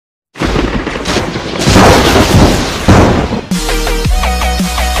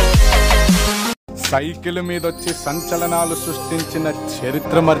Cycle మీదొచ్చి సంచలనాలు సృష్టించిన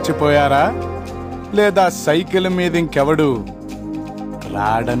చరిత్ర మర్చిపోయారా? లేదా సైకిల్ మీద ఇంకెవడు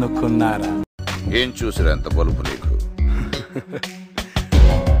రాడనుకున్నారా? ఏం చూసిరంత బలుపు నీకు?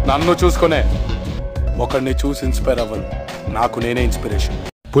 నన్ను చూసుకునే ఒకడిని చూసి ఇన్స్పైర్ అవ్వను, నాకు నేనే ఇన్స్పిరేషన్.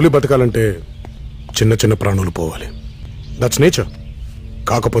 పులి బతకాలంటే చిన్న చిన్న ప్రాణులు పోవాలి. That's nature.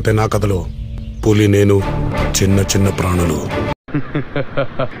 కాకపోతే నా కథలో పులి నేను చిన్న చిన్న ప్రాణులు.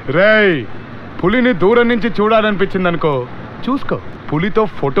 రేయ్, పులిని దూరం నుంచి చూడాలనిపించింది అనుకో, చూసుకో. పులితో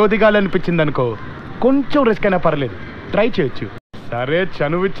ఫోటో దిగాలనిపించింది అనుకో, కొంచెం రిస్క్ అయినా పర్లేదు, ట్రై చేయొచ్చు. సరే,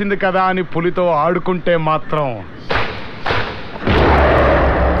 చనువిచ్చింది కదా అని పులితో ఆడుకుంటే మాత్రం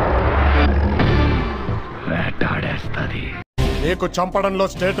వేటాడేస్తుంది. నీకు చంపడంలో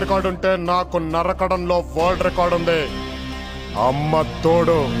స్టేట్ రికార్డు ఉంటే నాకు నరకడంలో వరల్డ్ రికార్డు ఉంది. అమ్మ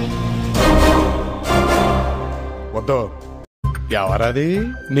తోడు. వద్దు. ఎవరది?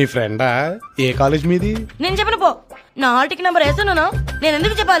 నీ ఫ్రెండా? ఏ కాలేజ్ మీది? నేను చెప్పను పో. నా హాల్ టికెట్ నంబర్ వేస్తున్నాను, నేను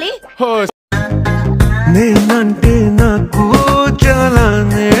ఎందుకు చెప్పాలి? నేనంటే నాకు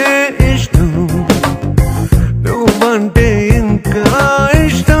చాలానే ఇష్టం, నువ్వంటే ఇంకా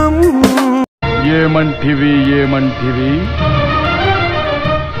ఇష్టం. ఏమంటివి ఏమంటివి?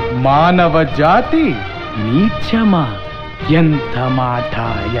 మానవ జాతి నీచమా? ఎంత మాట,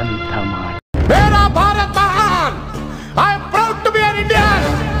 ఎంత మాట. మేరా భారత్ మహాన్! I am proud to be an Indian.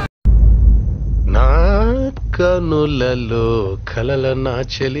 నా కనులలో కలల నా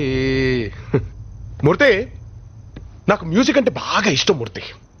చెలి. మూర్తి, నాకు మ్యూజిక్ అంటే బాగా ఇష్టం మూర్తి.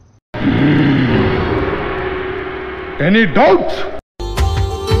 Any doubts?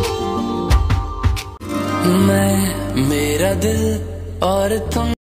 मैं मेरा दिल और तुम